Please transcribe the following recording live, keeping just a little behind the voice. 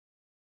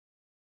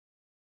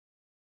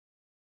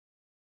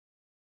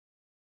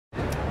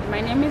My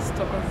name is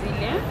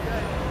Thokozile.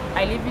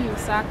 I live in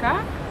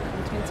Lusaka.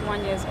 I'm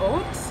 21 years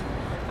old.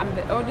 I'm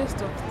the oldest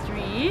of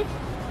three.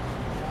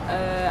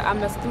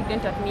 I'm a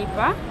student at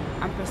Kiva.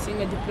 I'm pursuing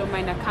a diploma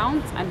in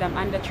accounts and I'm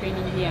under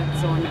training here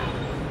at Zona.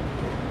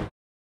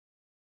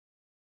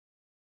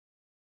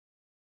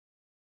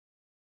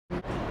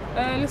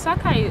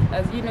 Lusaka,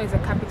 as you know, is a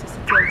capital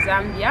city of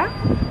Zambia.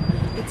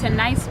 It's a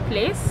nice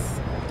place,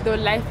 though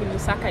life in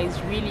Lusaka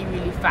is really,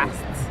 really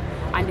fast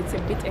and it's a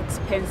bit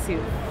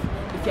expensive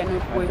if you're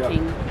not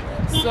working.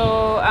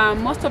 So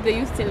most of the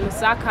youths in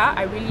Lusaka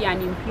are really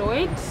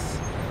unemployed.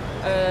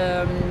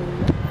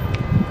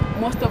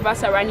 Most of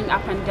us are running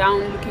up and down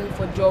looking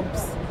for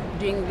jobs,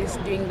 doing this,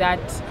 doing that.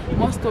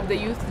 most of the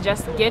youth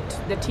just get,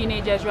 the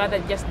teenagers rather,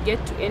 just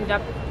get to end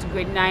up to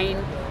grade 9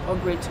 or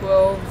grade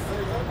 12.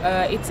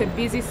 It's a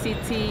busy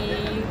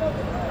city.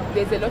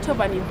 There's a lot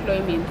of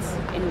unemployment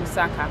in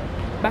Lusaka.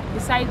 But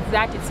besides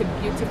that, it's a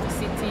beautiful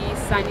city,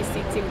 sunny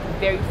city with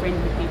very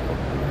friendly people.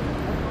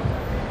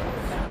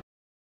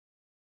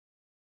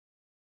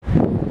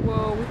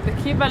 Well, with the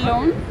Kiva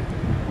loan,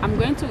 I'm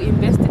going to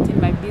invest it in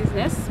my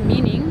business,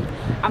 meaning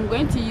I'm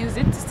going to use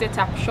it to set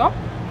up shop.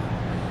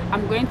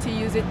 I'm going to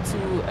use it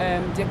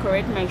to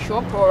decorate my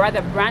shop, or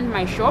rather brand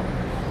my shop,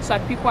 so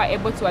that people are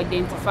able to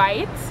identify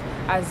it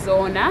as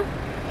Zona.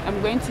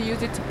 I'm going to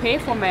use it to pay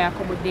for my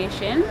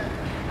accommodation,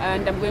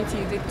 and I'm going to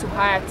use it to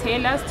hire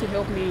tailors to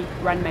help me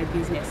run my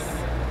business.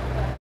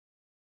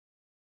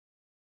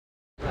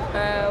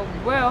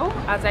 Well,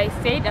 as I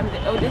said, I'm the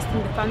eldest in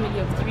the family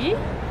of 3.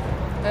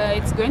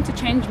 It's going to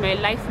change my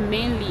life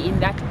mainly in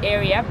that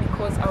area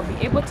because I'll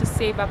be able to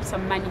save up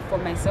some money for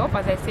myself.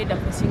 As I said,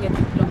 I'm pursuing a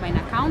diploma in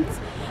accounts.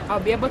 I'll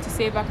be able to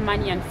save up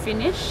money and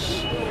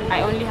finish.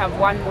 I only have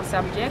one more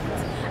subject,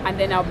 and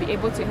then I'll be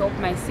able to help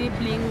my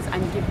siblings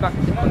and give back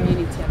to the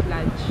community at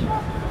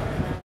large.